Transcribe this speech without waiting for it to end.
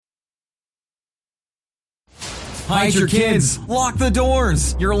Hide your kids. Lock the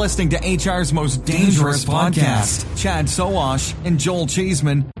doors. You're listening to HR's most dangerous podcast. Chad Sowash and Joel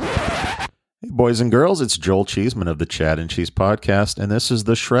Cheeseman. Hey, boys and girls, it's Joel Cheeseman of the Chad and Cheese Podcast, and this is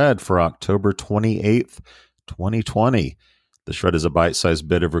The Shred for October 28th, 2020. The Shred is a bite-sized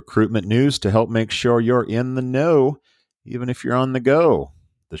bit of recruitment news to help make sure you're in the know, even if you're on the go.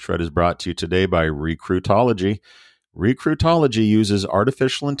 The Shred is brought to you today by Recruitology. Recruitology uses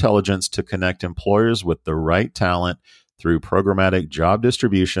artificial intelligence to connect employers with the right talent through programmatic job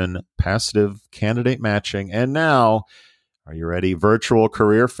distribution, passive candidate matching, and now, are you ready? Virtual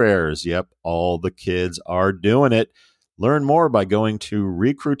career fairs. Yep, all the kids are doing it. Learn more by going to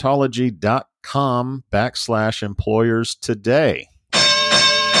recruitology.com/employers today.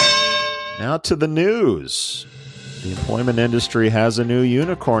 Now to the news. The employment industry has a new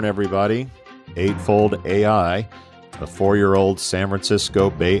unicorn, everybody. Eightfold AI, a 4-year-old San Francisco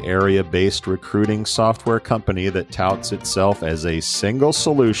Bay Area-based recruiting software company that touts itself as a single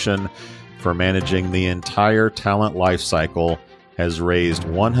solution for managing the entire talent lifecycle, has raised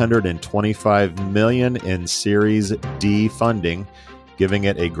 $125 million in Series D funding, giving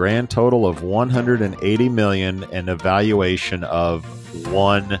it a grand total of $180 million and a valuation of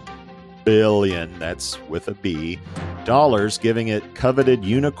 $1 billion, that's with a B, dollars, giving it coveted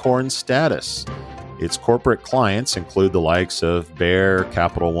unicorn status. Its corporate clients include the likes of Bayer,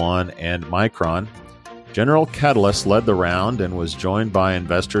 Capital One, and Micron. General Catalyst led the round and was joined by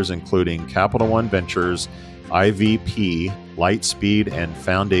investors including Capital One Ventures, IVP, Lightspeed, and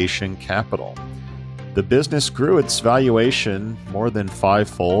Foundation Capital. The business grew its valuation more than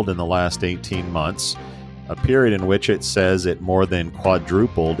fivefold in the last 18 months, a period in which it says it more than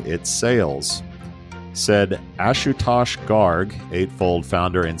quadrupled its sales. Said Ashutosh Garg, Eightfold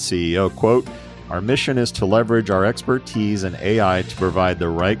founder and CEO, quote, "Our mission is to leverage our expertise in AI to provide the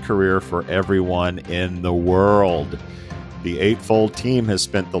right career for everyone in the world. The Eightfold team has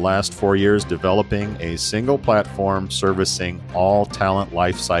spent the last 4 years developing a single platform servicing all talent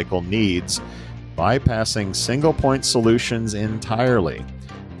lifecycle needs, bypassing single-point solutions entirely.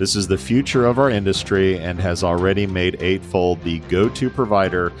 This is the future of our industry and has already made Eightfold the go-to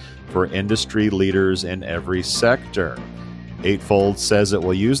provider for industry leaders in every sector." Eightfold says it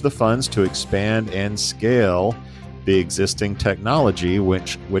will use the funds to expand and scale the existing technology,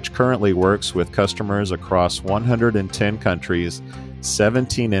 which currently works with customers across 110 countries,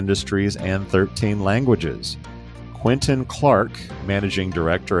 17 industries, and 13 languages. Quentin Clark, managing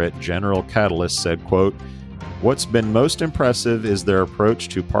director at General Catalyst, said, quote, "What's been most impressive is their approach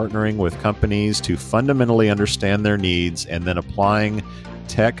to partnering with companies to fundamentally understand their needs and then applying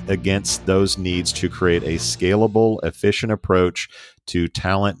tech against those needs to create a scalable, efficient approach to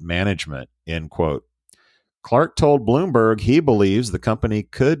talent management," end quote. Clark told Bloomberg he believes the company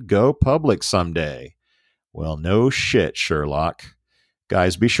could go public someday. Well, no shit, Sherlock.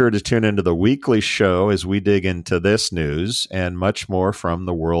 Guys, be sure to tune into the weekly show as we dig into this news and much more from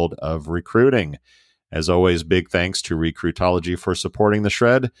the world of recruiting. As always, big thanks to Recruitology for supporting the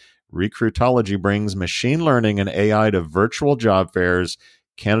Shred. Recruitology brings machine learning and AI to virtual job fairs,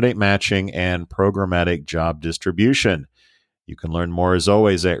 candidate matching, and programmatic job distribution. You can learn more, as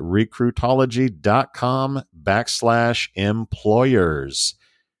always, at recruitology.com/employers.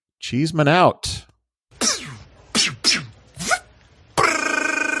 Cheeseman out.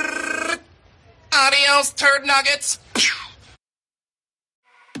 Adios, turd nuggets.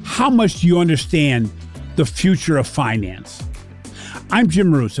 How much do you understand the future of finance? I'm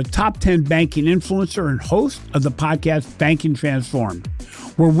Jim Roos, a top 10 banking influencer and host of the podcast Banking Transformed,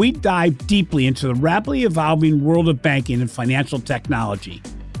 where we dive deeply into the rapidly evolving world of banking and financial technology.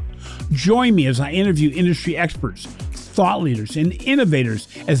 Join me as I interview industry experts, thought leaders, and innovators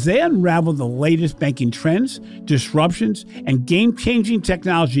as they unravel the latest banking trends, disruptions, and game-changing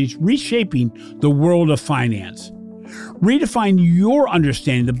technologies reshaping the world of finance. Redefine your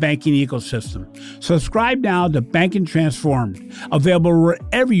understanding of the banking ecosystem. Subscribe now to Banking Transformed, available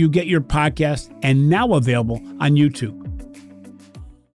wherever you get your podcast and now available on YouTube.